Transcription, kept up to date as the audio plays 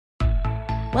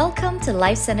Welcome to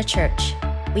Life Center Church.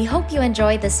 We hope you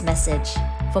enjoy this message.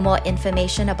 For more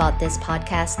information about this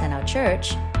podcast and our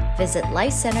church, visit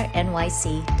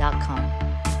lifecenternyc.com.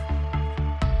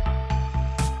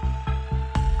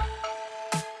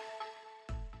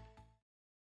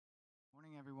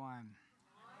 Morning, everyone.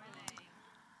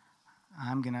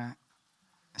 I'm going to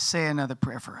say another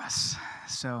prayer for us.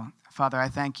 So, Father, I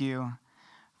thank you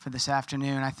for this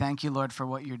afternoon. I thank you, Lord, for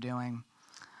what you're doing.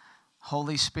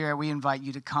 Holy Spirit, we invite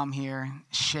you to come here,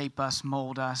 shape us,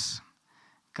 mold us.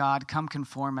 God, come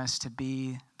conform us to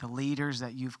be the leaders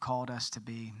that you've called us to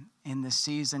be in the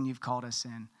season you've called us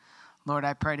in. Lord,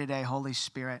 I pray today, Holy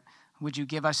Spirit, would you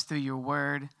give us through your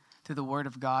word, through the word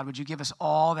of God, would you give us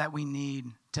all that we need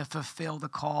to fulfill the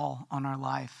call on our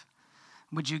life?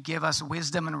 Would you give us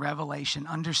wisdom and revelation,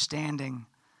 understanding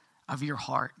of your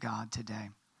heart, God, today?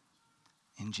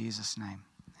 In Jesus' name,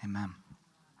 amen.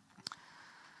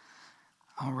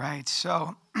 All right,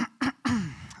 so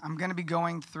I'm going to be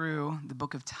going through the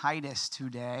book of Titus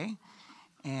today,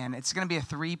 and it's going to be a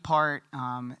three-part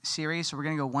series, so we're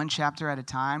going to go one chapter at a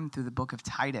time through the book of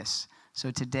Titus.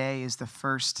 So today is the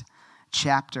first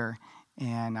chapter,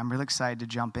 and I'm really excited to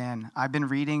jump in. I've been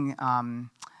reading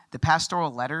the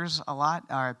pastoral letters a lot,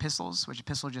 or epistles, which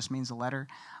epistle just means a letter.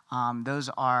 Those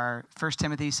are 1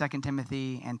 Timothy, 2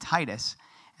 Timothy, and Titus,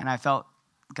 and I felt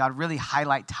God really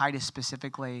highlight Titus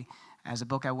specifically as a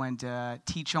book I wanted to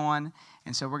teach on,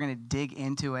 and so we're going to dig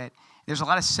into it. There's a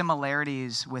lot of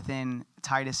similarities within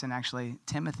Titus and actually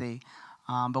Timothy,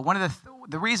 but one of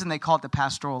the reason they call it the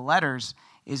pastoral letters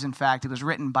is, in fact, it was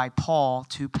written by Paul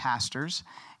to pastors,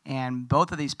 and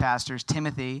both of these pastors,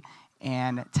 Timothy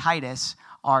and Titus,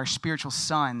 are spiritual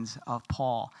sons of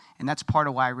Paul, and that's part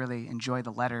of why I really enjoy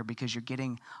the letter, because you're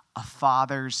getting a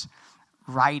father's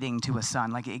writing to a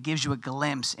son. Like, it gives you a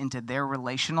glimpse into their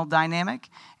relational dynamic,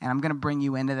 and I'm going to bring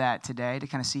you into that today to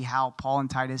kind of see how Paul and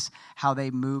Titus, how they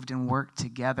moved and worked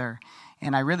together.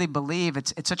 And I really believe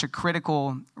it's such a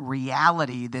critical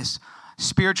reality, this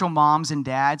spiritual moms and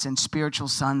dads and spiritual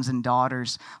sons and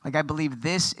daughters. Like, I believe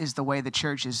this is the way the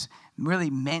church is really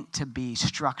meant to be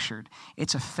structured.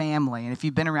 It's a family. And if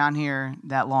you've been around here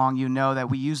that long, you know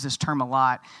that we use this term a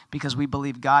lot because we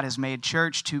believe God has made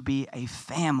church to be a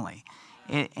family.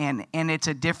 And it's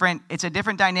a different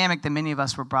dynamic than many of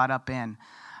us were brought up in.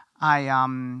 I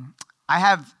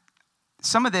have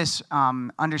some of this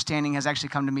understanding has actually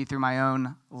come to me through my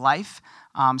own life.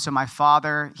 So my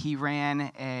father, he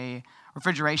ran a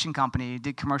refrigeration company,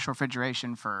 did commercial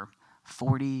refrigeration for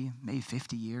 40, maybe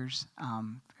 50 years.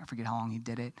 I forget how long he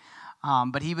did it.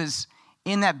 But he was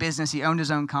in that business. He owned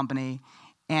his own company,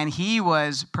 and he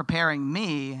was preparing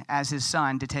me as his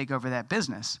son to take over that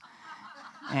business.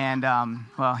 And,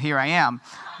 well, here I am.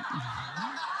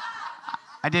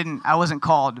 I wasn't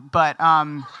called, but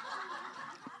the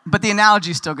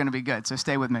analogy is still going to be good, so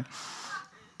stay with me.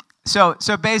 So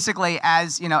basically,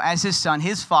 as his son,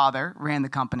 his father ran the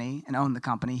company and owned the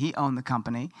company. He owned the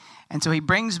company. And so he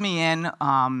brings me in,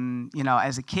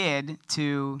 as a kid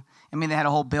they had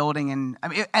a whole building. And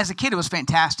as a kid, it was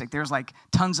fantastic. There was like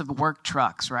tons of work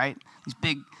trucks, right? These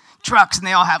big trucks, and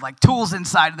they all have like tools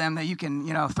inside of them that you can,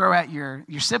 throw at your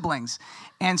siblings.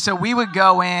 And so we would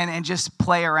go in and just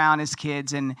play around as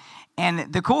kids. And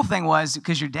the cool thing was,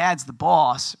 because your dad's the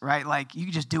boss, right? Like, you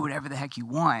can just do whatever the heck you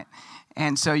want.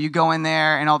 And so you go in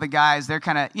there, and all the guys, they're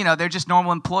kind of, they're just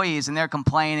normal employees, and they're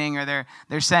complaining, or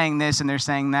they're saying this and they're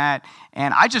saying that.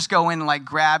 And I just go in and like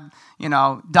grab,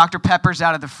 Dr. Peppers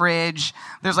out of the fridge.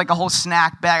 There's like a whole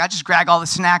snack bag. I just grab all the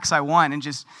snacks I want, and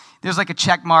just, there's like a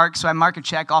check mark. So I mark a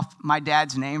check off my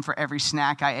dad's name for every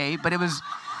snack I ate. But it was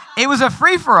a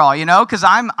free-for-all, because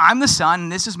I'm the son,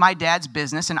 and this is my dad's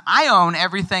business, and I own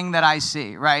everything that I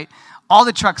see, right? All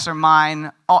the trucks are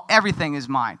mine. Everything is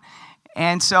mine.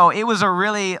 And so it was a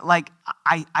really, like,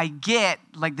 I get,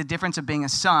 like, the difference of being a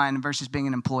son versus being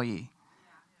an employee,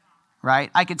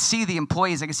 right? I could see the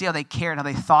employees. I could see how they cared, how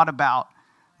they thought about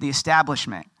the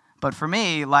establishment. But for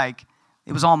me, like,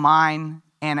 it was all mine,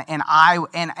 and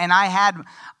I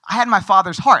had my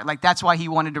father's heart. Like, that's why he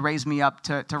wanted to raise me up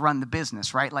to run the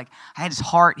business, right? Like, I had his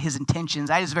heart, his intentions.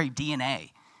 I had his very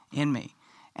DNA in me.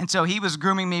 And so he was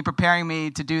grooming me, preparing me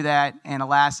to do that, and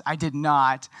alas, I did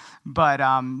not. But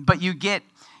you get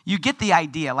the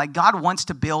idea. Like, God wants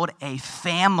to build a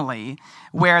family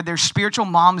where there's spiritual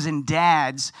moms and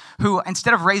dads who,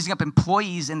 instead of raising up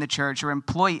employees in the church or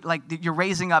you're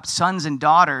raising up sons and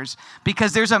daughters,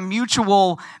 because there's a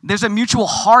mutual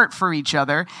heart for each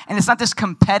other, and it's not this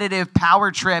competitive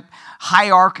power trip,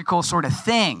 hierarchical sort of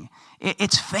thing.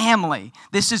 It's family.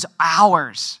 This is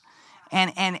ours.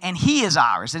 and he is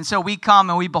ours. And so we come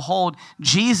and we behold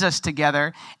Jesus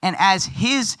together. And as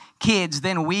his kids,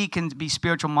 then we can be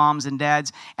spiritual moms and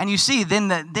dads. And you see, then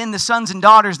the sons and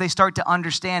daughters, they start to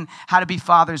understand how to be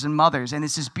fathers and mothers. And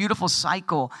it's this beautiful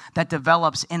cycle that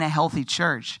develops in a healthy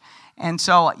church. And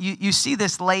so you see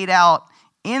this laid out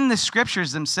in the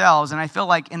scriptures themselves. And I feel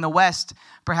like in the West,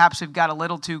 perhaps we've got a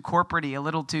little too corporate-y, a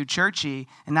little too churchy,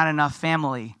 and not enough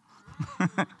family.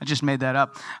 I just made that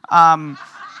up.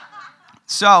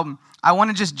 So I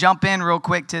want to just jump in real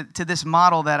quick to this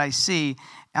model that I see.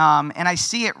 And I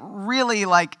see it really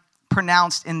like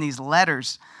pronounced in these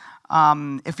letters.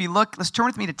 If you look, let's turn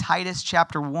with me to Titus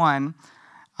chapter 1.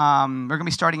 We're going to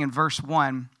be starting in verse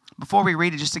 1. Before we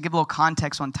read it, just to give a little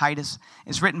context on Titus,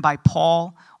 it's written by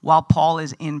Paul while Paul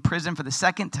is in prison for the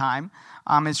second time.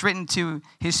 It's written to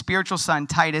his spiritual son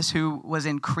Titus, who was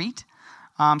in Crete.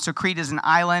 So Crete is an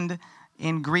island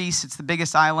in Greece. It's the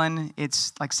biggest island.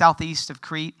 It's like southeast of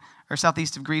Crete, or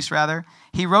southeast of Greece, rather.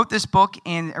 He wrote this book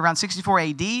in around 64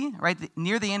 AD, right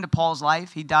near the end of Paul's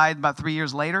life. He died about 3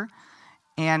 years later.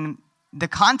 And the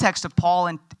context of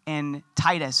Paul and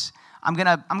Titus, I'm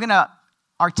gonna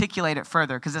articulate it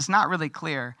further because it's not really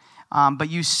clear. But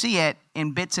you see it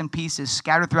in bits and pieces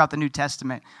scattered throughout the New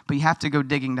Testament, but you have to go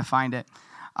digging to find it.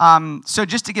 So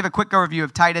just to give a quick overview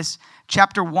of Titus,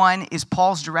 chapter 1 is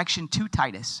Paul's direction to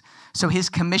Titus. So his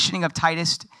commissioning of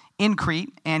Titus in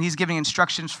Crete, and he's giving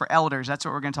instructions for elders. That's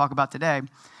what we're going to talk about today.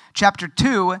 Chapter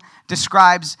 2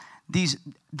 describes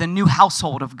the new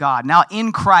household of God. Now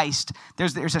in Christ,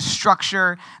 there's a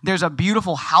structure, there's a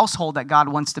beautiful household that God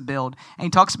wants to build. And he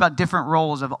talks about different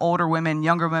roles of older women,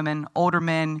 older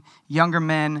men, younger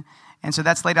men. And so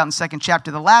that's laid out in the second chapter.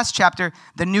 The last chapter,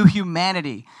 the new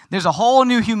humanity. There's a whole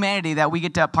new humanity that we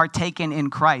get to partake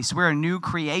in Christ. We're a new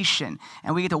creation,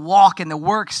 and we get to walk in the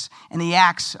works and the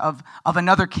acts of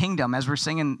another kingdom, as we're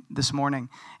singing this morning.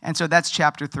 And so that's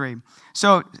chapter 3.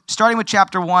 So starting with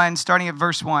chapter 1, starting at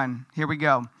verse 1, here we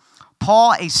go.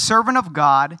 Paul, a servant of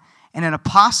God and an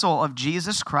apostle of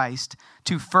Jesus Christ,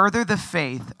 to further the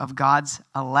faith of God's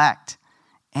elect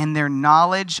and their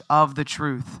knowledge of the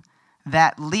truth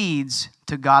that leads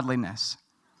to godliness.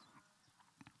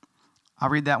 I'll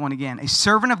read that one again. A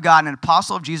servant of God and an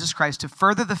apostle of Jesus Christ to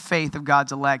further the faith of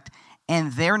God's elect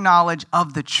and their knowledge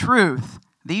of the truth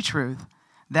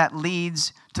that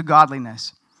leads to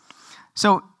godliness.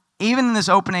 So even in this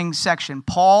opening section,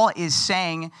 Paul is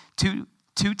saying to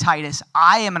Titus,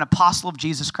 I am an apostle of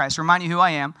Jesus Christ. Remind you who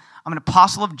I am. I'm an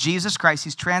apostle of Jesus Christ.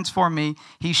 He's transformed me.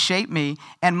 He's shaped me.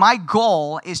 And my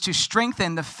goal is to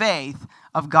strengthen the faith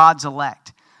of God's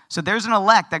elect. So there's an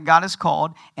elect that God has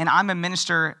called, and I'm a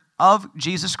minister of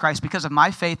Jesus Christ because of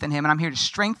my faith in him, and I'm here to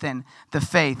strengthen the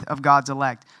faith of God's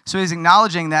elect. So he's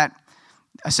acknowledging that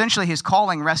essentially his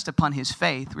calling rests upon his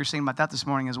faith. We were singing about that this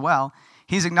morning as well.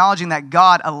 He's acknowledging that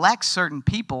God elects certain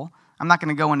people. I'm not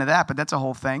going to go into that, but that's a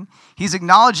whole thing. He's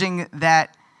acknowledging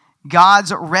that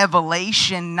God's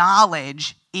revelation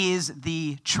knowledge is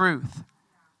the truth.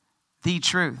 The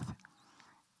truth.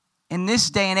 In this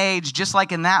day and age, just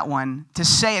like in that one, to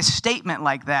say a statement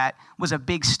like that was a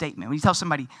big statement. When you tell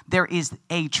somebody there is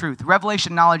a truth,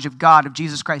 revelation knowledge of God, of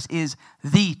Jesus Christ, is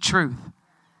the truth.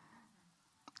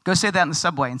 Go say that in the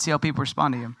subway and see how people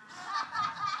respond to you.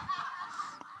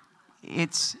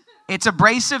 It's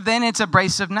abrasive then, it's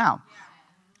abrasive now.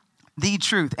 The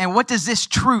truth. And what does this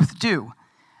truth do?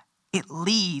 It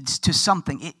leads to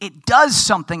something. It does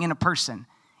something in a person.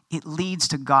 It leads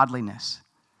to godliness.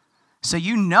 So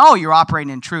you know you're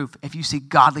operating in truth if you see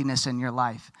godliness in your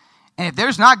life. And if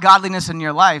there's not godliness in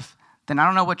your life, then I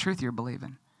don't know what truth you're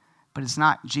believing. But it's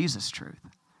not Jesus' truth.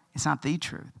 It's not the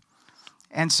truth.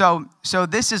 And so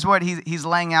this is what he's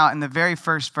laying out in the very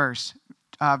first verse.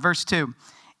 Verse 2.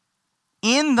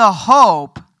 In the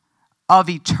hope of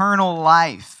eternal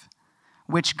life,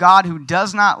 which God, who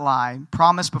does not lie,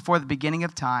 promised before the beginning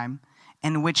of time,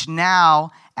 and which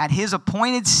now, at his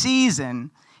appointed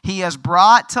season, he has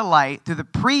brought to light through the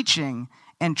preaching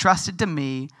entrusted to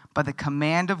me by the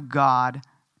command of God,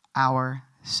 our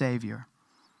Savior.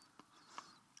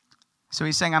 So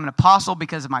he's saying, I'm an apostle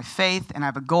because of my faith, and I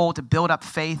have a goal to build up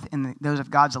faith in those of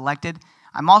God's elected.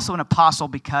 I'm also an apostle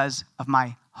because of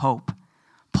my hope.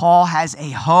 Paul has a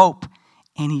hope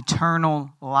in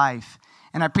eternal life.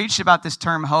 And I preached about this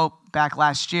term hope back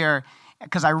last year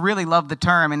because I really love the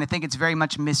term, and I think it's very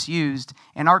much misused.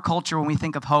 In our culture, when we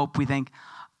think of hope, we think,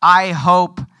 I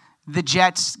hope the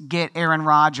Jets get Aaron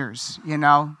Rodgers, you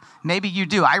know. Maybe you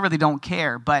do. I really don't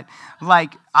care. But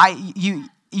like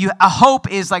a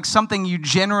hope is like something you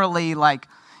generally like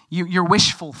you're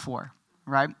wishful for,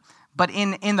 right? But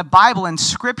in the Bible and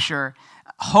Scripture,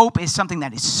 hope is something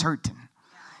that is certain.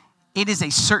 It is a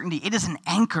certainty. It is an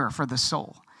anchor for the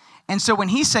soul. And so when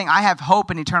he's saying, I have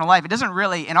hope in eternal life, it doesn't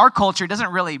really, in our culture, it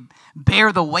doesn't really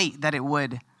bear the weight that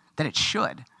it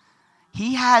should.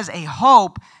 He has a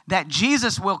hope that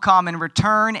Jesus will come and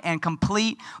return and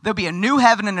complete. There'll be a new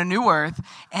heaven and a new earth,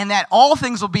 and that all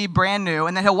things will be brand new,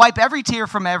 and that he'll wipe every tear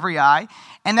from every eye,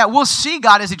 and that we'll see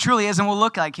God as he truly is, and we'll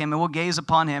look like him, and we'll gaze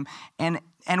upon him, and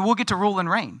we'll get to rule and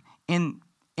reign in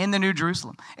the New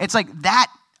Jerusalem. It's like that,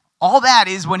 all that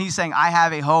is when he's saying, I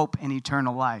have a hope in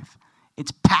eternal life.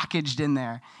 It's packaged in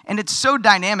there. And it's so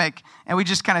dynamic, and we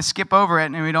just kind of skip over it,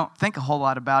 and we don't think a whole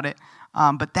lot about it.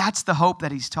 But that's the hope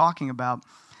that he's talking about.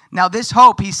 Now, this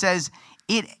hope, he says,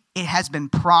 it has been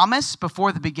promised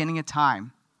before the beginning of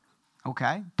time.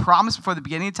 Okay? Promised before the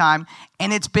beginning of time.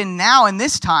 And it's been now in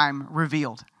this time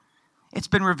revealed. It's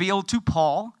been revealed to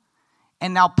Paul.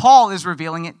 And now Paul is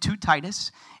revealing it to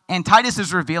Titus. And Titus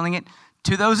is revealing it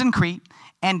to those in Crete.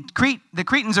 And the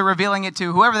Cretans are revealing it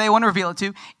to whoever they want to reveal it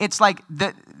to. It's like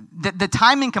the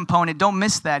timing component, don't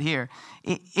miss that here.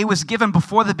 It was given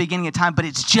before the beginning of time, but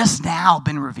it's just now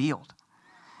been revealed.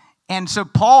 And so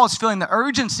Paul is feeling the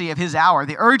urgency of his hour,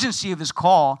 the urgency of his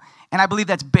call, and I believe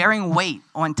that's bearing weight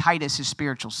on Titus, his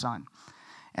spiritual son.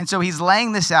 And so he's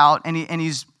laying this out, and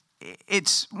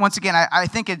it's once again, I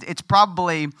think it's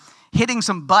probably hitting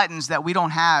some buttons that we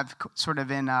don't have sort of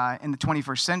in the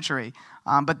 21st century,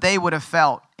 but they would have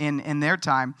felt in their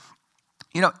time.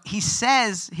 You know, he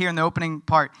says here in the opening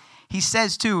part, he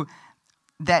says too,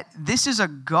 that this is a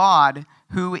God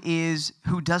who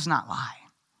does not lie.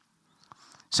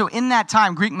 So in that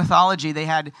time, Greek mythology, they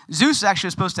had Zeus actually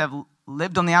was supposed to have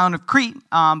lived on the island of Crete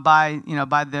by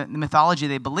the mythology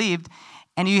they believed.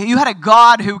 And you had a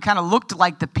God who kind of looked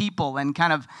like the people and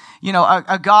kind of,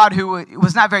 a God who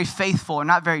was not very faithful or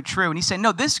not very true. And he said,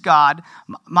 no, this God,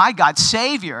 my God,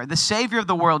 Savior, the Savior of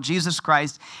the world, Jesus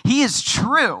Christ, he is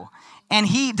true and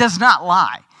he does not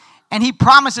lie. And he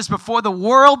promised this before the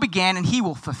world began, and he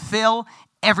will fulfill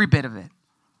every bit of it.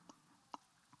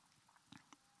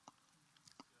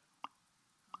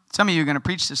 Some of you are going to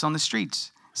preach this on the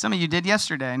streets. Some of you did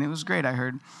yesterday, and it was great, I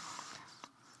heard.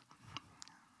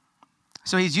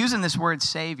 So he's using this word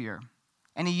Savior.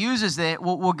 And he uses it,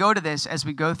 we'll go to this as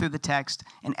we go through the text.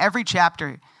 In every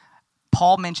chapter,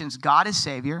 Paul mentions God as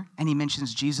Savior, and he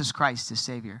mentions Jesus Christ as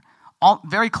Savior. All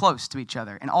very close to each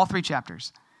other in all three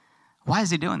chapters. Why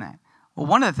is he doing that?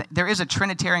 Well, there is a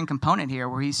Trinitarian component here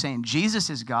where he's saying Jesus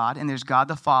is God, and there's God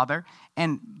the Father,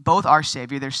 and both are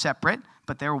Savior. They're separate,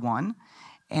 but they're one.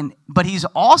 But it's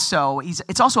also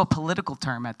a political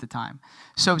term at the time.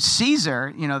 So Caesar,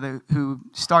 who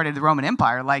started the Roman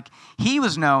Empire, he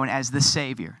was known as the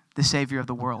Savior of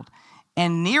the world.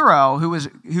 And Nero, who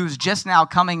was just now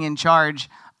coming in charge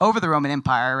over the Roman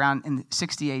Empire around in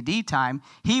 60 AD time,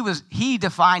 he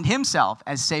defined himself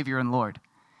as Savior and Lord.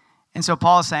 And so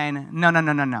Paul is saying, no.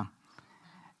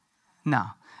 No.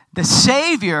 The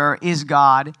Savior is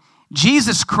God.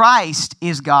 Jesus Christ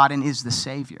is God and is the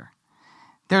Savior.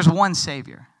 There's one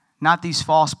Savior, not these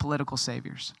false political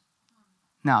saviors.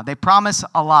 No, they promise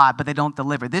a lot, but they don't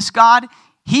deliver. This God,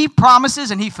 he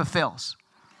promises and he fulfills.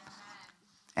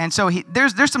 And so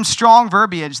there's some strong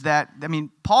verbiage that,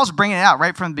 Paul's bringing it out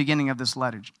right from the beginning of this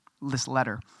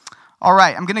letter. All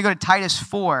right, I'm going to go to Titus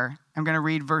 4. I'm going to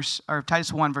read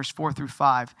Titus 1, verse 4 through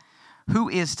 5. Who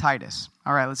is Titus?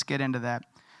 All right, let's get into that.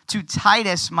 To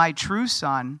Titus, my true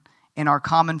son, in our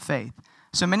common faith.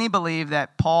 So many believe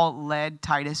that Paul led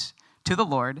Titus to the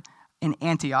Lord in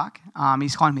Antioch.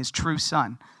 He's calling him his true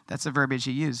son. That's the verbiage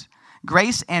he used.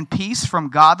 Grace and peace from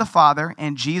God the Father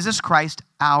and Jesus Christ,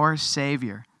 our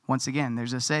Savior. Once again,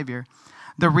 there's a Savior.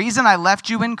 The reason I left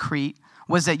you in Crete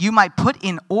was that you might put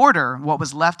in order what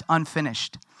was left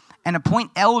unfinished and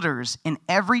appoint elders in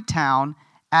every town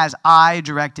as I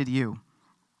directed you.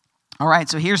 All right,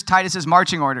 so here's Titus's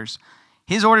marching orders.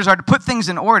 His orders are to put things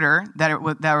in order that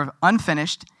are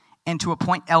unfinished and to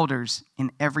appoint elders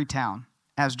in every town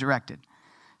as directed.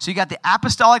 So you got the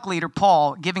apostolic leader,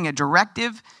 Paul, giving a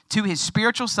directive to his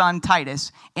spiritual son,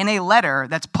 Titus, in a letter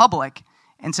that's public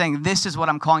and saying, this is what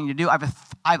I'm calling you to do.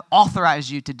 I've authorized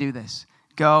you to do this.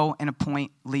 Go and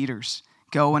appoint leaders.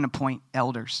 Go and appoint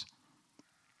elders.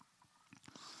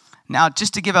 Now,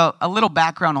 just to give a little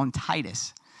background on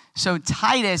Titus. So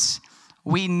Titus,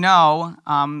 we know,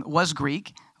 was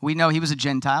Greek. We know he was a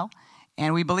Gentile.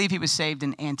 And we believe he was saved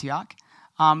in Antioch.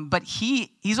 But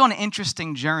he's on an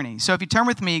interesting journey. So if you turn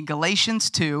with me, Galatians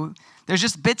 2, there's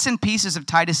just bits and pieces of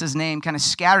Titus's name kind of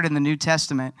scattered in the New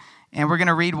Testament. And we're going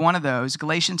to read one of those,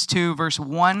 Galatians 2, verse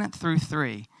 1 through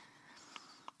 3.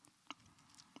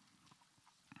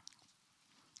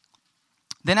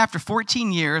 Then after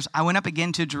 14 years, I went up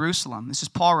again to Jerusalem. This is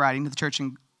Paul writing to the church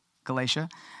in Galatia.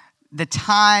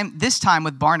 This time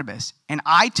with Barnabas, and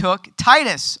I took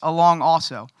Titus along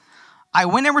also. I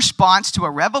went in response to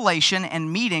a revelation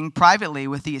and meeting privately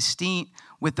with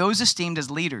those esteemed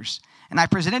as leaders, and I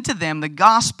presented to them the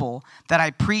gospel that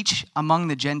I preach among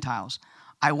the Gentiles.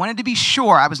 I wanted to be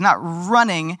sure I was not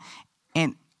running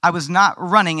and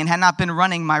had not been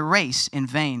running my race in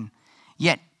vain.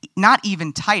 Yet not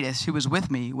even Titus, who was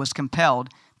with me, was compelled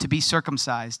to be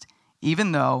circumcised,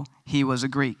 even though he was a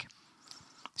Greek.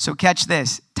 So catch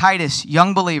this. Titus,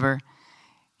 young believer,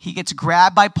 he gets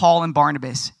grabbed by Paul and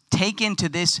Barnabas, taken to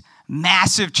this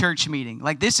massive church meeting.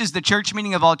 Like, this is the church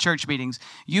meeting of all church meetings.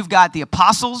 You've got the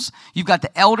apostles, you've got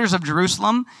the elders of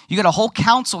Jerusalem, you got a whole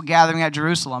council gathering at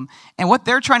Jerusalem. And what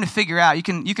they're trying to figure out, you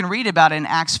can read about it in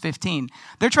Acts 15.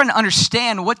 They're trying to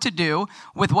understand what to do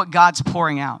with what God's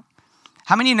pouring out.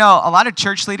 How many of you know a lot of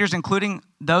church leaders, including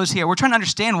those here, we're trying to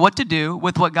understand what to do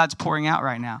with what God's pouring out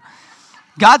right now.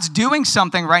 God's doing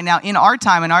something right now in our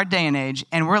time, in our day and age,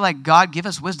 and we're like, God, give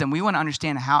us wisdom. We want to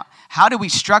understand how do we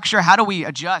structure, how do we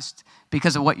adjust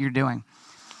because of what you're doing.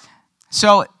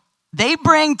 So they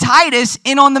bring Titus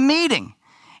in on the meeting,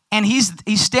 and he's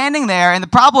standing there, and the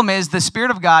problem is the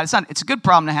Spirit of God, it's a good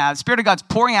problem to have. The Spirit of God's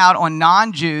pouring out on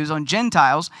non-Jews, on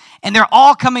Gentiles, and they're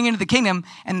all coming into the kingdom,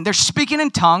 and they're speaking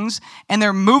in tongues, and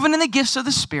they're moving in the gifts of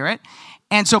the Spirit.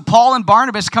 And so Paul and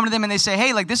Barnabas come to them and they say,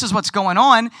 hey, like, this is what's going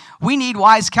on. We need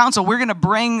wise counsel. We're going to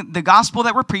bring the gospel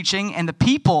that we're preaching, and the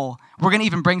people, we're going to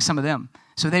even bring some of them.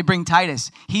 So they bring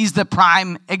Titus. He's the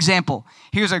prime example.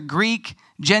 Here's a Greek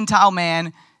Gentile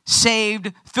man,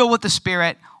 saved, filled with the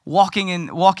Spirit, walking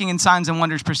in signs and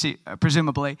wonders,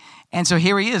 presumably. And so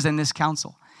here he is in this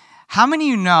council. How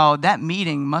many of you know that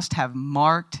meeting must have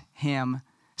marked him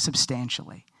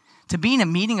substantially? To be in a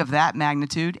meeting of that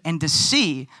magnitude and to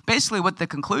see basically what the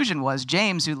conclusion was.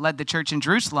 James, who led the church in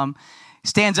Jerusalem,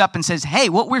 stands up and says, hey,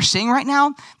 what we're seeing right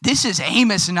now, this is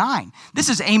Amos 9. This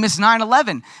is Amos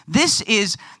 9:11. This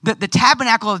is the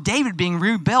tabernacle of David being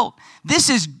rebuilt. This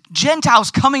is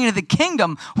Gentiles coming into the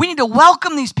kingdom. We need to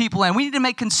welcome these people in. We need to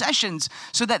make concessions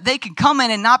so that they can come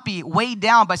in and not be weighed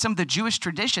down by some of the Jewish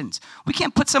traditions. We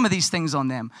can't put some of these things on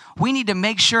them. We need to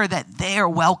make sure that they're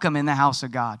welcome in the house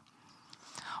of God.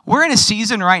 We're in a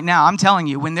season right now, I'm telling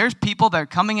you, when there's people that are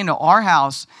coming into our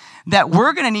house that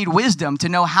we're going to need wisdom to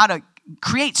know how to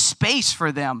create space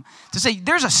for them, to say,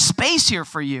 there's a space here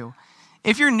for you.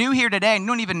 If you're new here today and you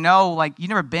don't even know, like, you've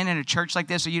never been in a church like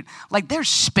this, or there's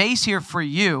space here for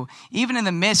you, even in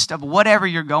the midst of whatever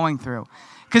you're going through.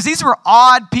 Because these were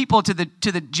odd people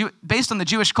based on the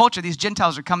Jewish culture. These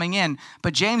Gentiles are coming in,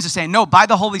 but James is saying, no, by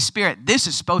the Holy Spirit, this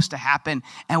is supposed to happen,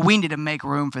 and we need to make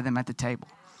room for them at the table.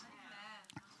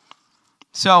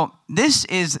 So this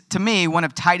is, to me, one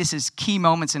of Titus's key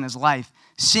moments in his life,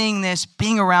 seeing this,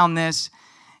 being around this.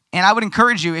 And I would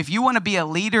encourage you, if you want to be a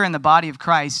leader in the body of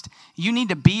Christ, you need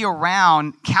to be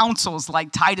around councils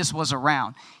like Titus was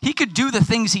around. He could do the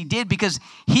things he did because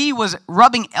he was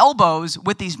rubbing elbows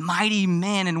with these mighty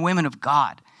men and women of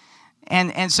God.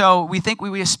 And so we think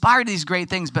we aspire to these great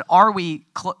things, but are we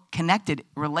connected,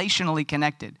 relationally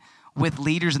connected with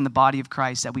leaders in the body of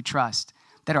Christ that we trust?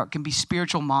 That can be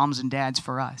spiritual moms and dads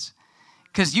for us.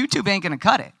 Because YouTube ain't going to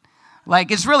cut it. Like,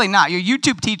 it's really not. Your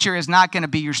YouTube teacher is not going to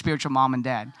be your spiritual mom and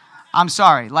dad. I'm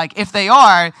sorry. Like, if they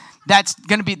are, that's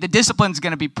going to be, the discipline's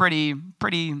going to be pretty,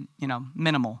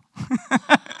 minimal.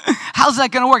 How's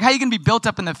that going to work? How are you going to be built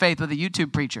up in the faith with a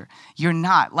YouTube preacher? You're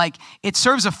not. Like, it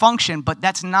serves a function, but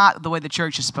that's not the way the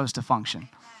church is supposed to function.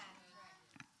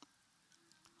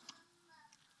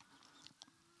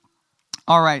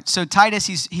 All right, so Titus,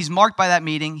 he's marked by that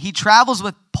meeting. He travels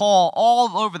with Paul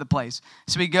all over the place.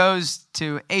 So he goes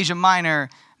to Asia Minor,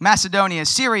 Macedonia,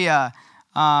 Syria,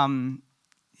 to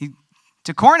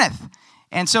Corinth.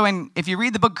 And so if you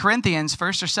read the book Corinthians,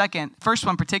 first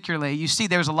one particularly, you see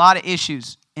there's a lot of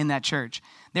issues in that church.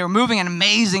 They were moving in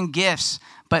amazing gifts,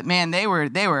 but man, they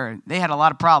had a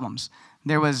lot of problems.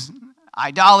 There was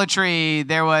idolatry,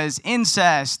 there was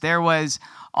incest, there was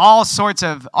all sorts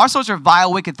of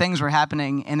vile, wicked things were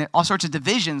happening, and all sorts of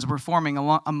divisions were forming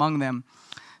among them.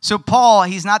 So Paul,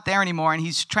 he's not there anymore, and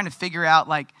he's trying to figure out,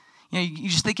 you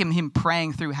just think of him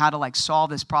praying through how to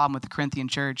solve this problem with the Corinthian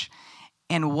church.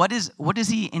 And what does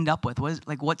he end up with?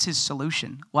 What's his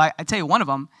solution? Well, I tell you, one of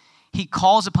them, he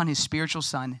calls upon his spiritual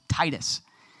son, Titus.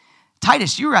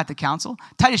 Titus, you were at the council.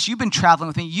 Titus, you've been traveling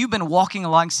with me. You've been walking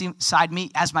alongside me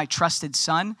as my trusted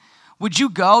son. Would you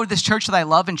go to this church that I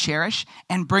love and cherish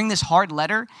and bring this hard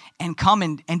letter and come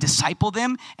and disciple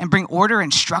them and bring order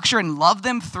and structure and love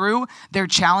them through their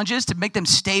challenges, to make them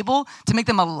stable, to make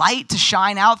them a light to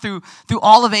shine out through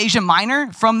all of Asia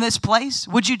Minor from this place?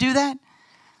 Would you do that?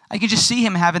 I could just see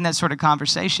him having that sort of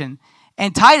conversation.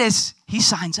 And Titus, he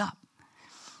signs up.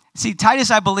 See, Titus,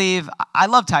 I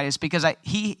love Titus because I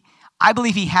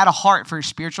believe he had a heart for his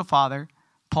spiritual father,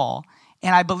 Paul.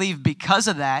 And I believe because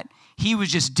of that, he would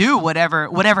just do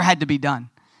whatever had to be done.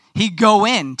 He'd go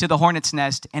into the hornet's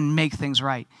nest and make things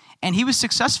right. And he was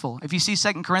successful. If you see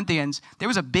 2 Corinthians, there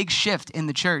was a big shift in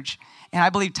the church. And I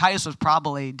believe Titus was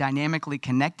probably dynamically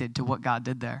connected to what God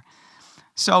did there.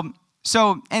 So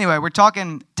anyway, we're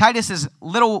talking, Titus is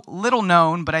little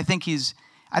known, but I think he's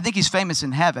famous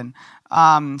in heaven.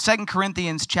 2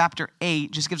 Corinthians chapter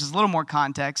 8 just gives us a little more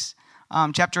context.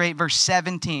 Chapter 8, verse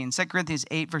 17. 2 Corinthians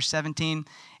 8, verse 17.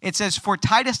 It says, "For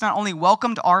Titus not only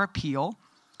welcomed our appeal,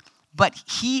 but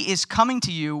he is coming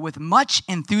to you with much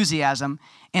enthusiasm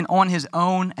and on his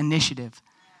own initiative."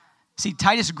 See,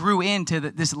 Titus grew into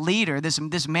this leader,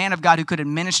 this man of God who could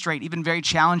administrate even very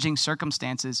challenging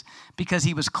circumstances because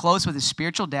he was close with his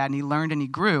spiritual dad, and he learned and he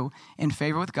grew in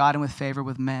favor with God and with favor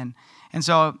with men. And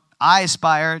so I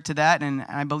aspire to that, and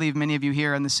I believe many of you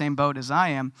here are in the same boat as I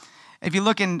am. If you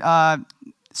look in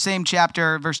same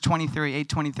chapter, verse 23,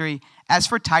 8:23, "As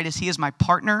for Titus, he is my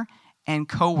partner and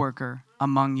co-worker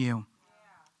among you."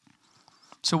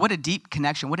 So what a deep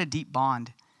connection, what a deep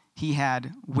bond he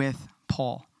had with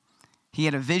Paul. He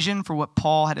had a vision for what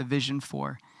Paul had a vision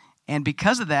for. And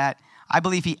because of that, I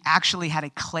believe he actually had a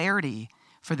clarity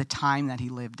for the time that he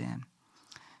lived in.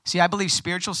 See, I believe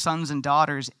spiritual sons and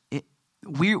daughters,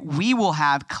 we will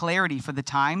have clarity for the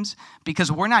times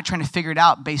because we're not trying to figure it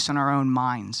out based on our own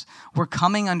minds. We're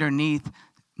coming underneath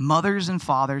mothers and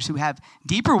fathers who have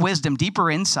deeper wisdom, deeper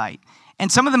insight.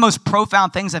 And some of the most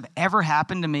profound things that have ever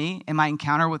happened to me in my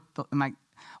encounter in my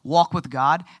walk with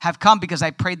God have come because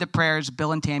I prayed the prayers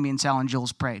Bill and Tammy and Sal and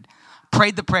Jules prayed.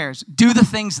 Prayed the prayers, do the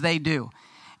things they do.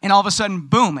 And all of a sudden,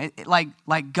 boom,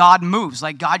 like God moves,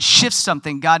 like God shifts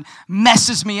something, God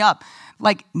messes me up.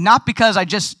 Like, not because I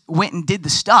just went and did the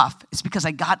stuff. It's because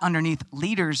I got underneath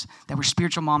leaders that were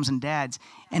spiritual moms and dads.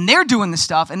 And they're doing the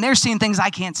stuff, and they're seeing things I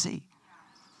can't see.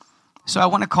 So I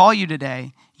want to call you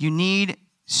today. You need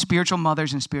spiritual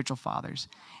mothers and spiritual fathers.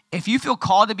 If you feel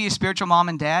called to be a spiritual mom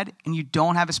and dad, and you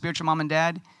don't have a spiritual mom and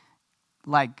dad,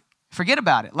 forget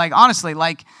about it. Honestly,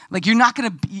 you're not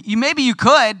going to, maybe you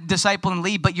could disciple and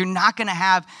lead, but you're not going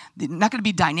to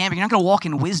be dynamic. You're not going to walk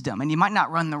in wisdom, and you might not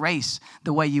run the race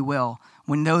the way you will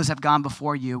when those have gone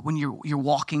before you, when you're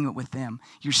walking with them.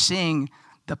 You're seeing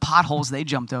the potholes they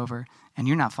jumped over, and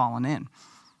you're not falling in.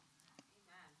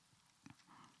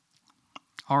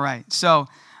 All right, so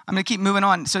I'm going to keep moving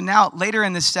on. So now, later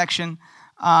in this section,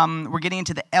 we're getting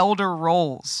into the elder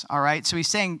roles, all right? So he's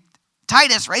saying,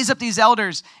 Titus, raise up these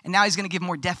elders. And now he's going to give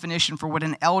more definition for what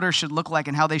an elder should look like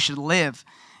and how they should live.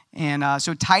 And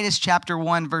so Titus chapter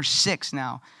 1, verse 6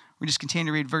 now. We're just continuing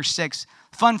to read verse 6.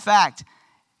 Fun fact,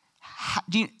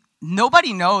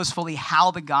 nobody knows fully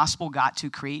how the gospel got to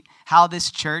Crete, how this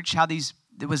church,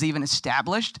 it was even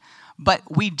established. But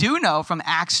we do know from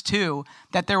Acts 2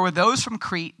 that there were those from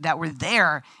Crete that were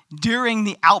there during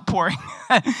the outpouring.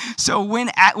 So when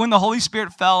the Holy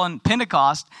Spirit fell on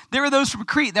Pentecost, there were those from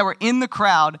Crete that were in the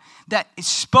crowd that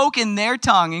spoke in their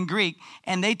tongue in Greek,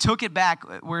 and they took it back,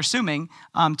 we're assuming,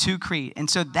 to Crete. And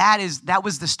so that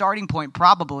was the starting point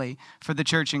probably for the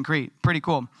church in Crete. Pretty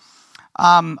cool.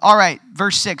 All right,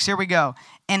 verse 6, here we go.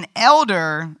 An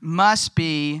elder must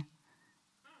be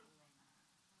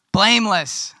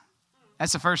blameless.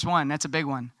 That's the first one. That's a big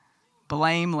one.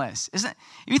 Blameless. If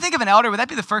you think of an elder, would that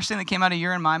be the first thing that came out of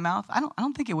your and my mouth? I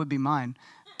don't think it would be mine.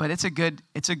 But it's just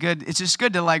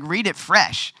good to read it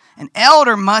fresh. An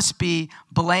elder must be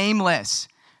blameless,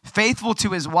 faithful to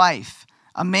his wife,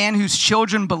 a man whose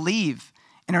children believe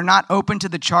and are not open to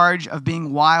the charge of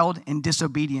being wild and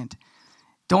disobedient.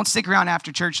 Don't stick around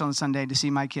after church on Sunday to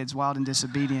see my kids wild and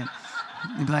disobedient.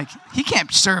 You'd be like, he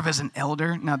can't serve as an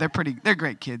elder. No, they're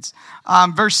great kids.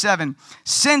 Verse 7,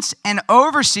 since an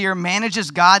overseer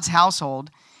manages God's household,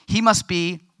 he must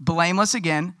be blameless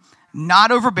again,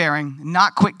 not overbearing,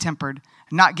 not quick-tempered,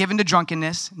 not given to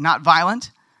drunkenness, not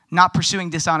violent, not pursuing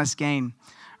dishonest gain.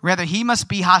 Rather, he must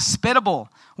be hospitable,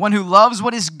 one who loves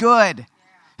what is good,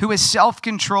 who is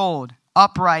self-controlled,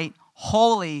 upright,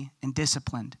 holy, and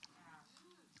disciplined.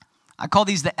 I call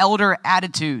these the elder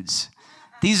attitudes.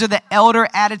 These are the elder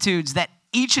attitudes that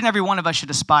each and every one of us should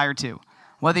aspire to.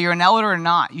 Whether you're an elder or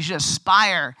not, you should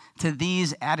aspire to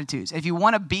these attitudes. If you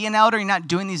want to be an elder, you're not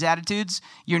doing these attitudes,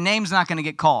 your name's not going to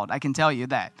get called. I can tell you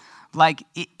that. Like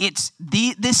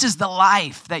this is the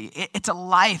life that it's a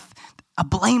life, a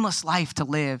blameless life to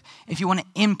live. If you want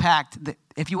to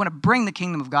if you want to bring the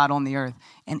kingdom of God on the earth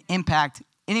and impact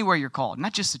anywhere you're called,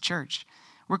 not just the church.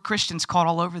 We're Christians called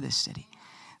all over this city.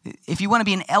 If you want to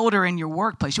be an elder in your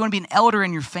workplace, you want to be an elder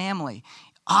in your family,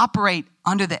 operate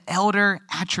under the elder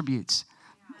attributes,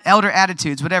 elder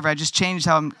attitudes, whatever. I just changed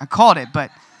how I called it,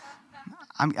 but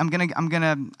I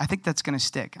think that's gonna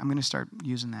stick. I'm gonna start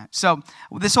using that. So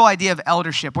this whole idea of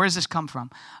eldership, where does this come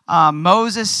from?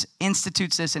 Moses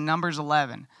institutes this in Numbers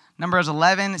 11. Numbers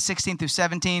 11, 16 through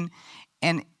 17.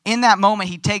 And in that moment,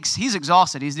 he's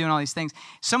exhausted. He's doing all these things.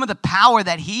 Some of the power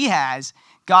that he has,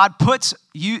 God puts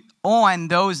you on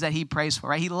those that he prays for,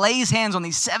 right? He lays hands on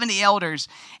these 70 elders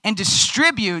and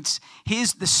distributes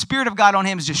the Spirit of God on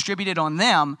him is distributed on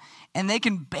them, and they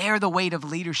can bear the weight of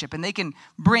leadership, and they can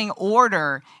bring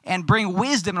order and bring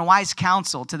wisdom and wise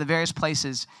counsel to the various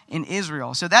places in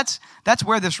Israel. So that's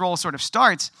where this role sort of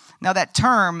starts. Now that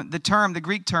the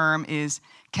Greek term is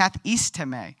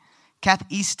kathisteme,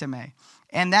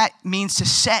 and that means to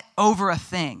set over a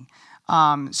thing.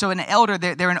 So an elder,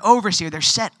 they're an overseer. They're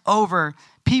set over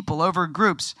people, over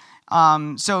groups.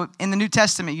 So in the New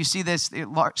Testament, you see this,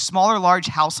 smaller, large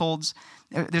households.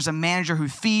 There's a manager who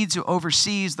feeds, who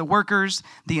oversees the workers,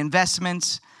 the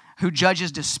investments, who judges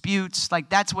disputes. Like,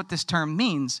 that's what this term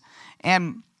means.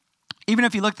 And even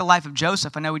if you look at the life of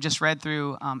Joseph, I know we just read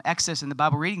through Exodus in the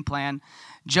Bible reading plan.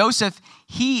 Joseph,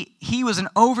 he was an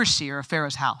overseer of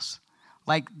Pharaoh's house.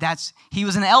 He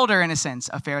was an elder in a sense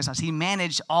of Pharaoh's house. He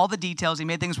managed all the details. He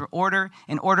made things with order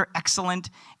excellent,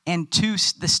 and to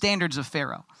the standards of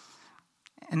Pharaoh.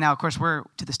 And now, of course, we're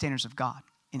to the standards of God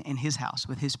in his house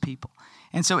with his people.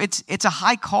 And so it's a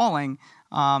high calling,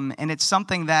 and it's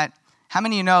something that, how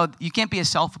many of you know you can't be a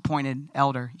self-appointed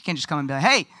elder? You can't just come and be like,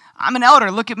 hey, I'm an elder,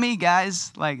 look at me,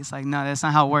 guys. It's like, no, that's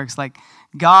not how it works. Like,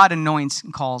 God anoints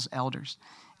and calls elders.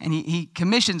 And he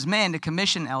commissions men to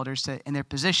commission elders in their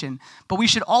position. But we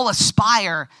should all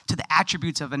aspire to the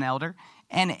attributes of an elder.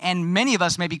 And many of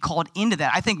us may be called into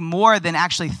that. I think more than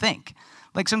actually think.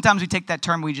 Like, sometimes we take that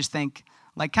term, we just think,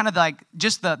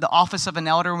 just the office of an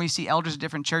elder when we see elders at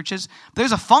different churches. But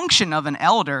there's a function of an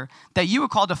elder that you are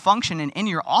called to function in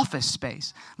your office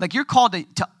space. Like, you're called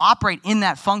to operate in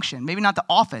that function. Maybe not the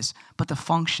office, but the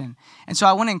function. And so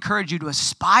I want to encourage you to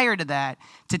aspire to that,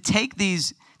 to take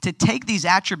these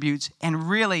attributes and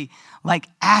really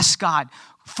ask God,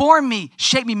 form me,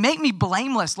 shape me, make me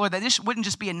blameless, Lord, that this wouldn't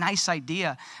just be a nice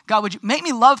idea. God, would you make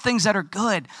me love things that are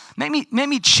good? Make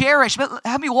me cherish,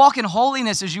 have me walk in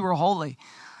holiness as you were holy.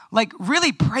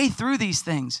 Really pray through these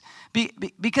things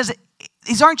because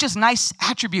these aren't just nice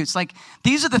attributes.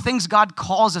 These are the things God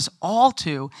calls us all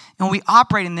to, and when we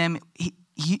operate in them,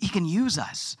 he can use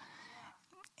us.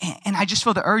 And I just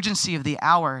feel the urgency of the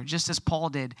hour, just as Paul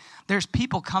did. There's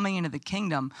people coming into the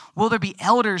kingdom. Will there be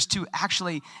elders to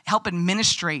actually help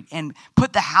administrate and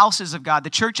put the houses of God, the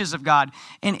churches of God,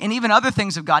 and even other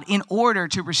things of God in order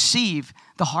to receive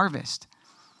the harvest?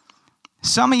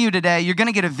 Some of you today, you're going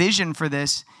to get a vision for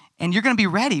this, and you're going to be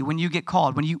ready when you get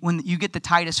called, when you get the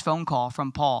Titus phone call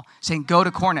from Paul saying, go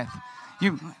to Corinth.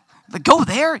 Go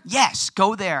there? Yes,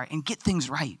 go there and get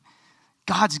things right.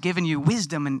 God's given you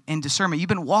wisdom and discernment. You've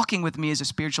been walking with me as a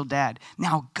spiritual dad.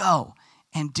 Now go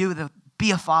and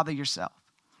be a father yourself.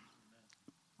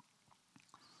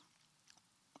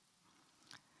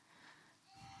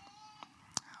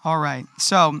 All right,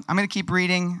 so I'm going to keep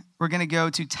reading. We're going to go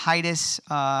to Titus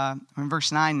in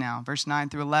verse 9 now, verse 9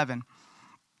 through 11.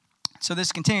 So this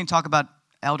is continuing to talk about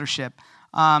eldership.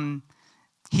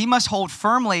 He must hold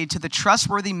firmly to the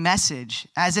trustworthy message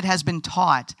as it has been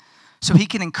taught, so he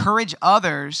can encourage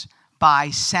others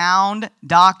by sound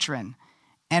doctrine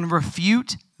and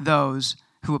refute those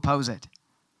who oppose it.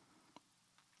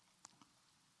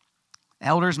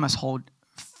 Elders must hold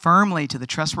firmly to the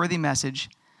trustworthy message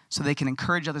so they can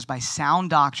encourage others by sound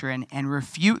doctrine and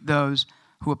refute those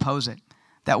who oppose it.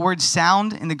 That word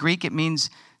sound in the Greek, it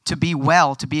means to be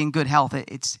well, to be in good health.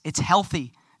 It's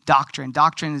healthy doctrine.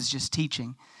 Doctrine is just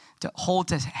teaching. To hold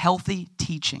to healthy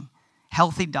teaching,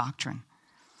 healthy doctrine.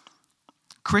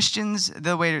 Christians,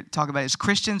 the way to talk about it is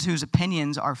Christians whose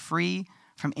opinions are free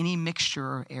from any mixture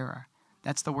or error.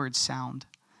 That's the word sound.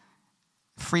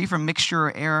 Free from mixture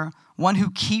or error. One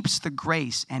who keeps the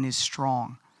grace and is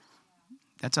strong.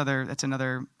 That's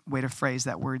another way to phrase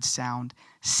that word sound.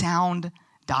 Sound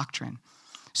doctrine.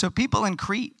 So people in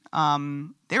Crete,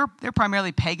 they're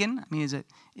primarily pagan. I mean,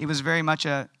 it was very much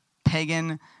a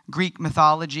pagan Greek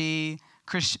mythology,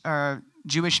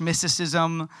 Jewish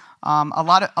mysticism, a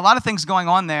lot of things going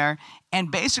on there.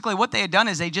 And basically what they had done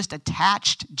is they just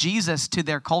attached Jesus to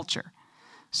their culture.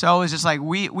 So it's just like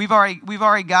we've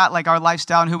already got like our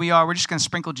lifestyle and who we are. We're just going to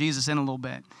sprinkle Jesus in a little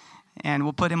bit, and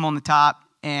we'll put him on the top.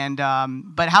 And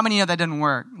but how many know that doesn't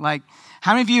work? Like,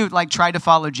 how many of you like tried to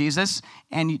follow Jesus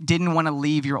and you didn't want to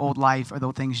leave your old life or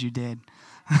the things you did?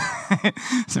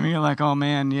 Some of you are like, oh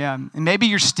man, yeah. And maybe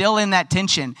you're still in that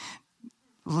tension.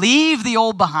 Leave the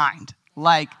old behind.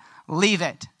 Like, leave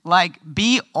it. Like,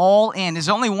 be all in. There's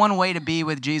only one way to be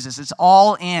with Jesus. It's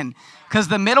all in. Because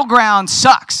the middle ground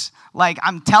sucks. Like,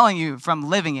 I'm telling you from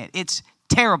living it. It's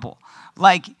terrible.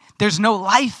 Like, there's no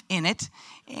life in it.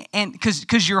 And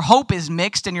because your hope is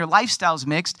mixed and your lifestyle is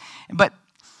mixed. But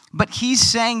he's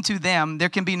saying to them, there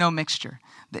can be no mixture.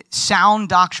 The sound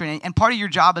doctrine. And part of your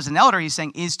job as an elder, he's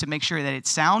saying, is to make sure that it's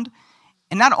sound.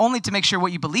 And not only to make sure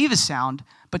what you believe is sound,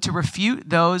 but to refute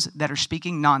those that are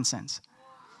speaking nonsense.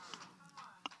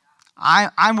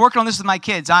 I'm working on this with my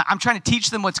kids. I'm trying to teach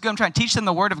them what's good. I'm trying to teach them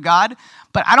the Word of God.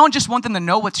 But I don't just want them to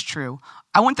know what's true.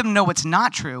 I want them to know what's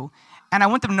not true. And I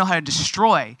want them to know how to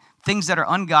destroy things that are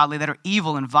ungodly, that are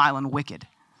evil and vile and wicked.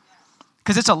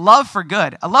 Because it's a love for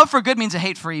good. A love for good means a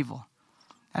hate for evil.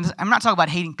 And I'm not talking about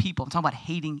hating people. I'm talking about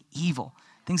hating evil.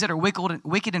 Things that are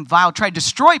wicked and vile try to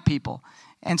destroy people.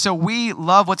 And so we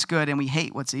love what's good and we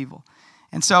hate what's evil.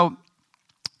 And so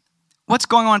what's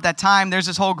going on at that time? There's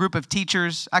this whole group of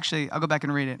teachers. Actually, I'll go back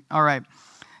and read it. All right.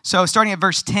 So starting at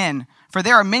verse 10. For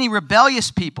there are many rebellious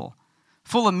people,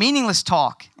 full of meaningless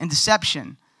talk and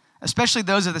deception, especially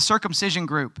those of the circumcision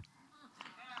group.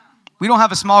 We don't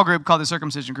have a small group called the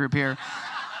circumcision group here.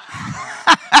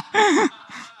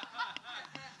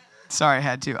 Sorry, I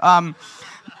had to.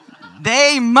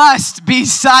 They must be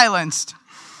silenced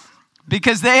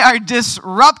because they are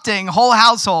disrupting whole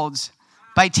households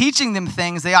by teaching them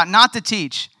things they ought not to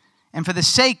teach, and for the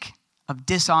sake of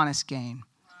dishonest gain.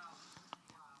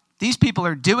 These people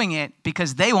are doing it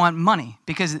because they want money,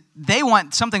 because they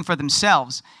want something for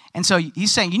themselves. And so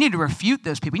he's saying you need to refute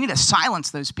those people. You need to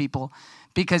silence those people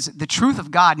because the truth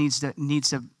of God needs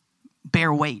to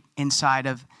bear weight inside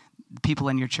of people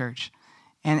in your church.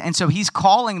 And so he's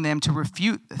calling them to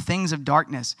refute the things of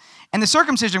darkness. And the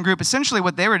circumcision group, essentially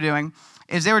what they were doing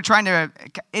is they were trying to,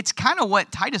 it's kind of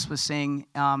what Titus was saying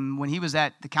when he was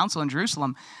at the council in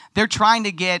Jerusalem. They're trying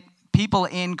to get people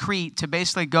in Crete to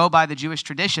basically go by the Jewish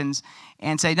traditions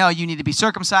and say, no, you need to be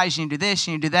circumcised, you need to do this,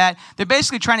 you need to do that. They're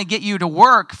basically trying to get you to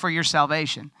work for your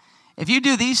salvation. If you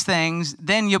do these things,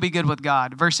 then you'll be good with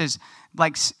God, versus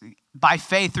like by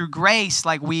faith through grace,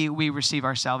 like we receive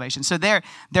our salvation. So they're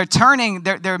turning,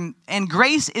 and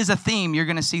grace is a theme you're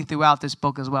going to see throughout this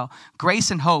book as well.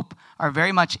 Grace and hope are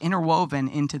very much interwoven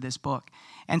into this book.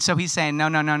 And so he's saying,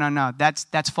 no.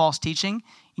 That's false teaching.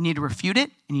 You need to refute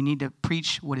it, and you need to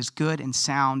preach what is good and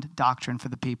sound doctrine for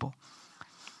the people.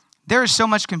 There is so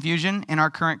much confusion in our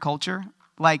current culture,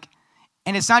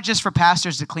 and it's not just for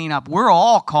pastors to clean up. We're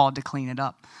all called to clean it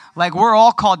up. Like, we're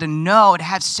all called to know, to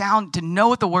have sound, to know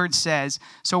what the word says.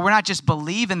 So we're not just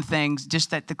believing things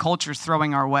just that the culture is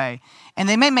throwing our way. And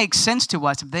they may make sense to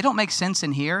us. If they don't make sense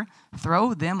in here,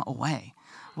 throw them away.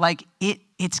 Like,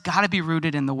 it's got to be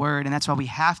rooted in the word. And that's why we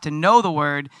have to know the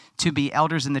word to be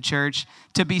elders in the church,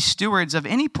 to be stewards of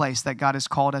any place that God has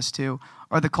called us to,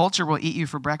 or the culture will eat you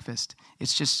for breakfast.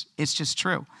 It's just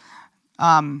true.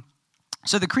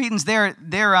 So the Cretans, they're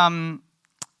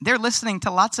listening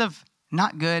to lots of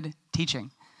not good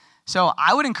teaching. So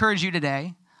I would encourage you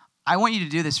today, I want you to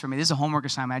do this for me. This is a homework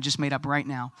assignment I just made up right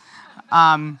now.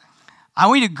 I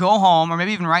want you to go home, or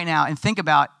maybe even right now, and think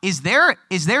about, is there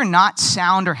not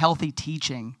sound or healthy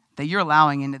teaching that you're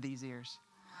allowing into these ears?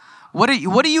 What are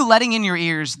you letting in your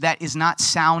ears that is not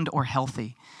sound or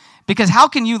healthy? Because how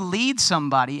can you lead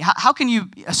somebody? How can you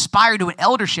aspire to an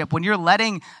eldership when you're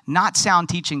letting not sound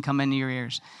teaching come into your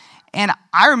ears? And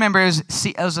I remember it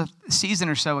was a season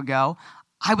or so ago,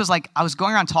 I was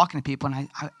going around talking to people, and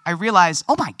I realized,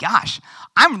 oh my gosh,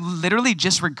 I'm literally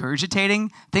just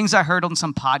regurgitating things I heard on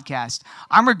some podcast.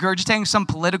 I'm regurgitating some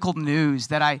political news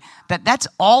that's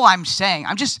all I'm saying.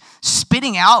 I'm just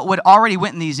spitting out what already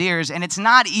went in these ears, and it's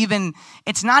not even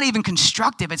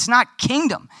constructive. It's not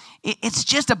kingdom. It's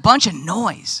just a bunch of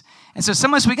noise. And so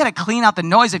sometimes we got to clean out the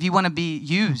noise if you want to be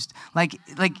used. Like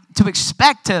to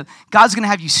expect God's going to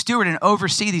have you steward and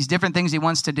oversee these different things he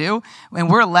wants to do. And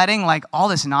we're letting all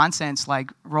this nonsense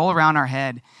roll around our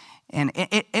head. And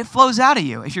it flows out of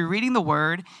you. If you're reading the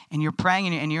word and you're praying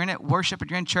and you're in worship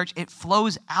and you're in church, it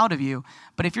flows out of you.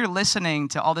 But if you're listening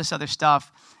to all this other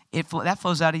stuff, that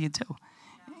flows out of you too.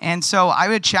 And so I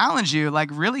would challenge you,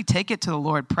 really take it to the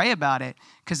Lord, pray about it,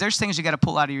 because there's things you got to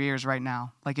pull out of your ears right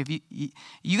now. Like, if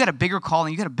you got a bigger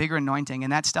calling, you got a bigger anointing,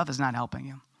 and that stuff is not helping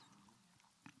you.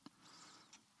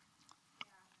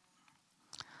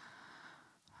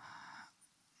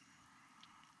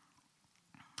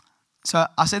 So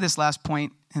I'll say this last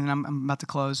point, and then I'm about to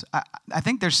close. I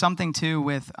think there's something, too,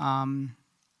 with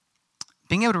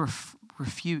being able to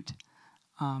refute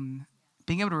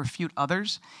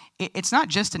others. It's not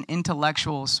just an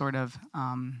intellectual sort of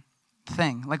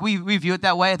thing. Like we view it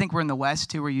that way. I think we're in the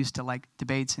West, too. We're used to, like,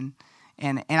 debates and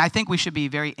I think we should be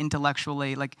very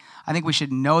intellectually, like, I think we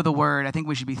should know the word. I think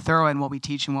we should be thorough in what we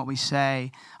teach and what we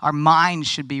say. Our minds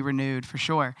should be renewed, for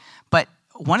sure. But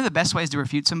one of the best ways to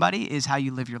refute somebody is how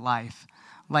you live your life.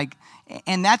 Like,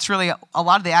 and that's really a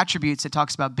lot of the attributes it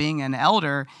talks about being an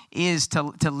elder is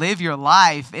to live your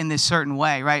life in this certain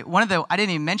way, right? I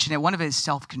didn't even mention it, one of it is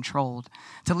self-controlled.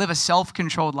 To live a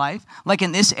self-controlled life. Like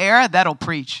in this era, that'll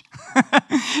preach.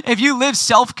 If you live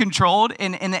self-controlled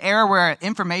in the era where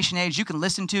information age, you can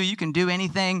listen to, you can do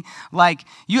anything. Like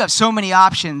you have so many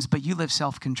options, but you live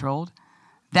self-controlled.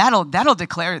 That'll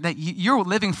declare that you're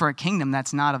living for a kingdom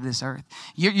that's not of this earth.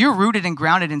 You're rooted and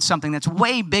grounded in something that's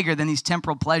way bigger than these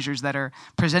temporal pleasures that are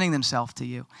presenting themselves to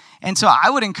you. And so I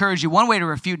would encourage you, one way to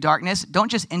refute darkness, don't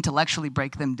just intellectually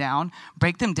break them down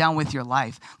with your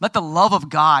life. Let the love of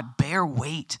God bear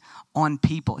weight on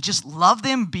people. Just love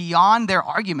them beyond their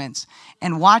arguments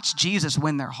and watch Jesus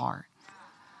win their heart.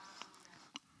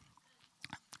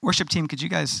 Worship team, could you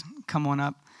guys come on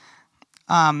up?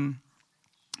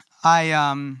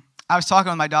 I was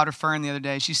talking with my daughter Fern the other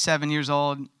day. She's 7 years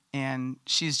old, and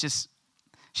she's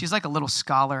like a little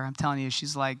scholar. I'm telling you,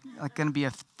 she's like going to be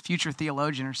a future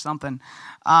theologian or something.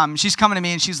 She's coming to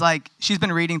me, and she's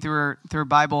been reading through her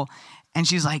Bible, and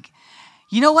she's like,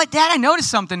 you know what, Dad? I noticed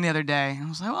something the other day. I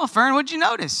was like, well, Fern, what'd you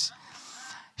notice?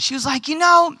 She was like,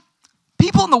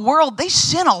 people in the world, they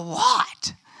sin a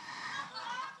lot.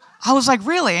 I was like,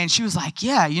 really? And she was like,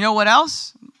 yeah. You know what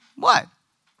else? What?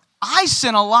 I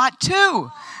sin a lot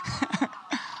too.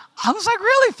 I was like,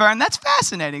 really, Fern? That's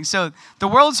fascinating. So the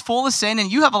world's full of sin,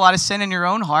 and you have a lot of sin in your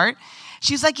own heart.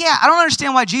 She's like, yeah, I don't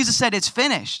understand why Jesus said it's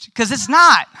finished, because it's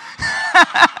not.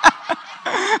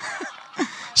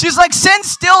 She's like,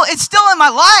 it's still in my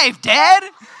life, Dad.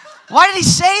 Why did he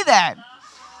say that?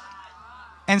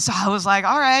 And so I was like,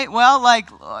 all right, well,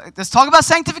 let's talk about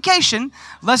sanctification.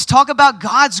 Let's talk about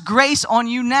God's grace on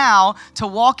you now to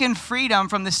walk in freedom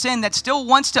from the sin that still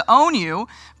wants to own you.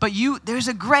 But there's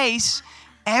a grace.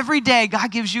 Every day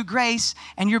God gives you grace,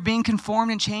 and you're being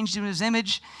conformed and changed in his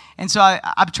image. And so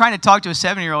I'm trying to talk to a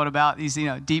 7-year-old about these,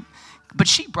 deep, but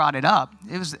she brought it up.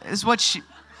 It's what she,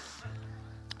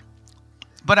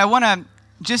 but I want to,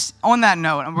 just on that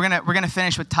note, and we're gonna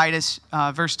finish with Titus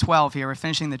verse 12 here. We're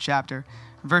finishing the chapter.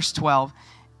 Verse 12.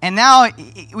 And now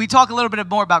we talk a little bit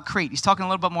more about Crete. He's talking a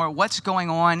little bit more what's going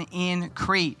on in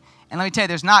Crete. And let me tell you,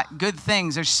 there's not good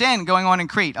things. There's sin going on in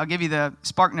Crete. I'll give you the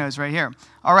spark notes right here.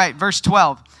 All right, verse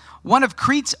 12. One of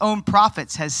Crete's own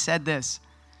prophets has said this.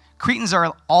 Cretans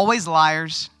are always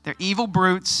liars. They're evil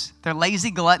brutes. They're lazy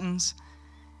gluttons.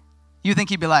 You think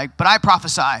he'd be like, but I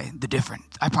prophesy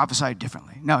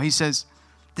differently. No, he says,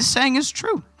 this saying is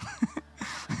true.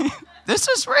 This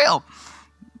is real.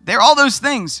 They're all those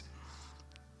things.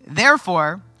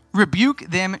 Therefore, rebuke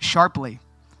them sharply,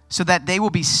 so that they will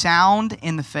be sound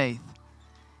in the faith.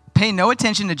 Pay no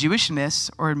attention to Jewish myths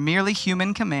or merely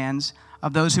human commands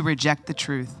of those who reject the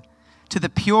truth. To the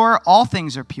pure, all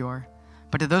things are pure,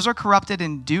 but to those who are corrupted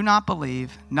and do not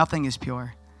believe, nothing is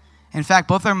pure. In fact,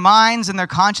 both their minds and their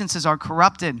consciences are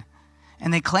corrupted,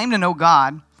 and they claim to know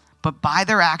God, but by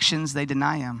their actions they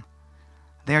deny him.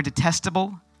 They are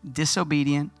detestable,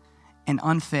 disobedient, and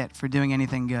unfit for doing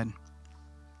anything good.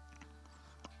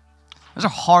 Those are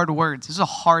hard words. This is a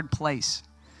hard place.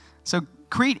 So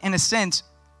Crete, in a sense,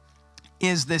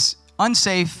 is this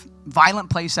unsafe, violent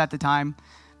place at the time,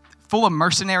 full of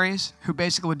mercenaries who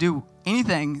basically would do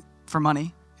anything for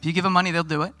money. If you give them money, they'll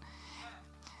do it.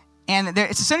 And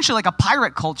it's essentially like a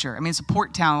pirate culture. I mean, it's a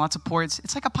port town, lots of ports.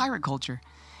 It's like a pirate culture.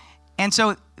 And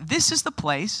so this is the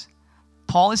place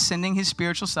Paul is sending his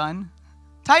spiritual son,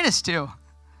 Titus, to.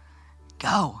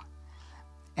 Go.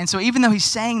 And so even though he's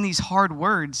saying these hard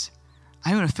words,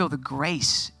 I'm going to feel the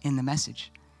grace in the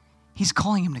message. He's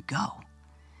calling him to go.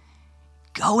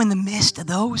 Go in the midst of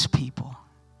those people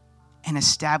and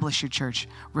establish your church.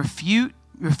 Refute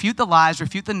the lies,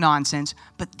 refute the nonsense,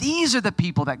 but these are the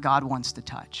people that God wants to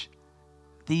touch.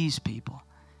 These people.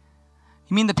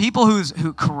 You mean the people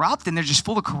who corrupt and they're just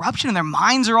full of corruption and their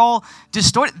minds are all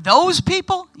distorted? Those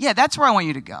people? Yeah, that's where I want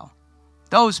you to go.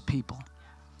 Those people.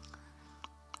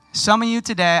 Some of you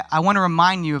today, I want to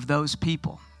remind you of those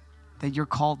people that you're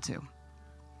called to.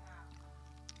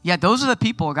 Yeah, those are the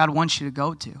people God wants you to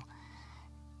go to.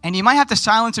 And you might have to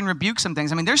silence and rebuke some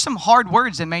things. I mean, there's some hard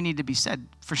words that may need to be said,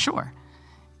 for sure,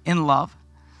 in love.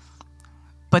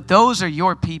 But those are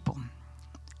your people.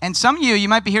 And some of you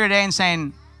might be here today and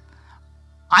saying,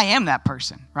 I am that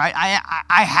person, right?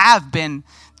 I have been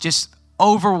just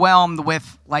overwhelmed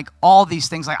with like all these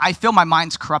things. Like I feel my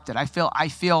mind's corrupted. I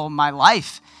feel my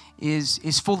life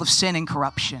is full of sin and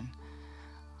corruption.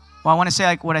 Well, I want to say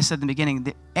like what I said in the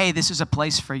beginning. A, this is a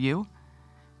place for you.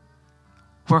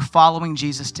 We're following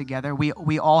Jesus together.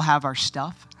 We all have our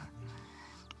stuff.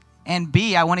 And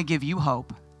B, I want to give you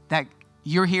hope that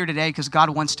you're here today because God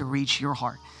wants to reach your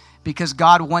heart. Because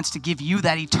God wants to give you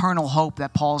that eternal hope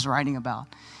that Paul's writing about.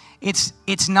 It's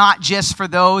not just for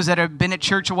those that have been at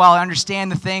church a while and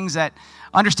understand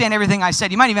everything I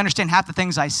said. You might even understand half the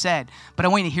things I said, but I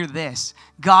want you to hear this.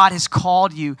 God has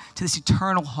called you to this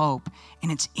eternal hope,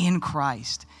 and it's in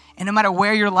Christ. And no matter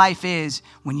where your life is,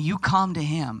 when you come to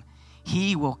him,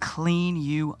 he will clean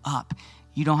you up.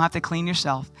 You don't have to clean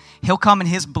yourself. He'll come and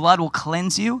his blood will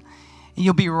cleanse you, and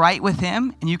you'll be right with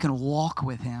him, and you can walk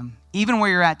with him, even where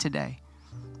you're at today.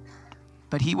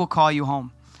 But he will call you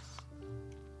home.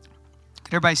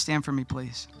 Could everybody stand for me,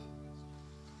 please?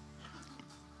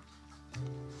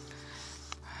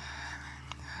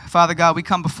 Father God, we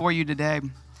come before you today,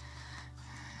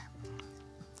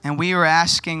 and we are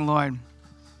asking, Lord,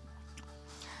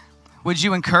 would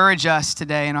you encourage us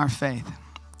today in our faith?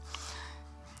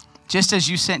 Just as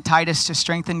you sent Titus to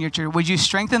strengthen your church, would you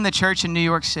strengthen the church in New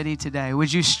York City today?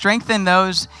 Would you strengthen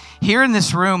those here in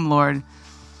this room, Lord,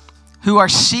 who are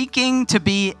seeking to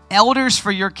be elders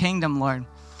for your kingdom, Lord?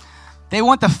 They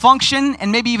want the function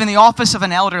and maybe even the office of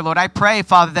an elder, Lord. I pray,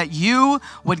 Father, that you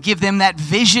would give them that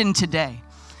vision today,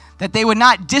 that they would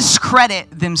not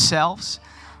discredit themselves.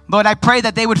 Lord, I pray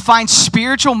that they would find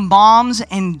spiritual moms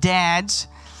and dads.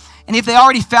 And if they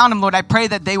already found them, Lord, I pray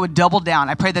that they would double down.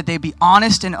 I pray that they'd be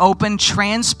honest and open,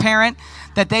 transparent,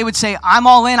 that they would say, I'm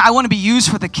all in. I want to be used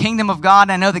for the kingdom of God.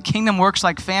 I know the kingdom works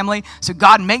like family. So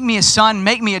God, make me a son,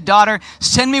 make me a daughter.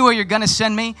 Send me where you're going to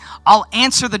send me. I'll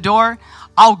answer the door.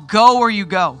 I'll go where you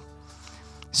go.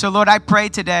 So Lord, I pray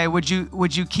today, would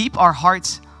you keep our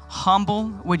hearts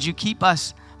humble? Would you keep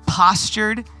us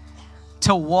postured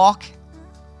to walk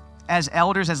as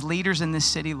elders, as leaders in this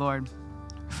city, Lord,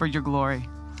 for your glory?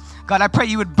 God, I pray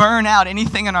you would burn out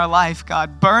anything in our life,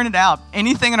 God. Burn it out.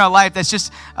 Anything in our life that's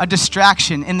just a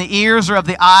distraction in the ears or of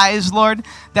the eyes, Lord,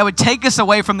 that would take us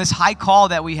away from this high call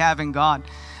that we have in God.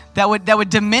 That would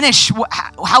diminish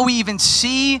how we even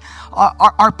see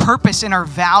our purpose and our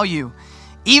value.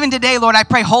 Even today, Lord, I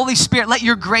pray, Holy Spirit, let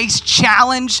your grace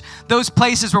challenge those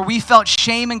places where we felt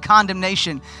shame and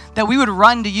condemnation, that we would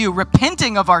run to you,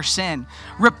 repenting of our sin,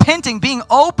 repenting, being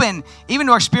open, even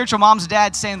to our spiritual moms and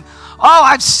dads, saying, oh,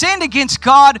 I've sinned against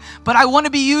God, but I want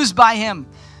to be used by him.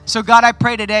 So God, I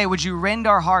pray today, would you rend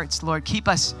our hearts, Lord, keep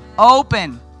us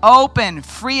open,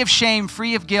 free of shame,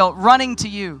 free of guilt, running to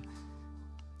you.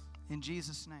 In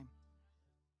Jesus' name.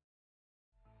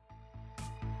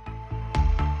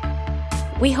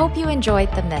 We hope you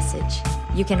enjoyed the message.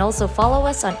 You can also follow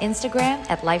us on Instagram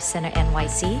at Life Center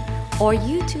NYC or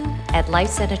YouTube at Life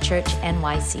Center Church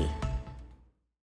NYC.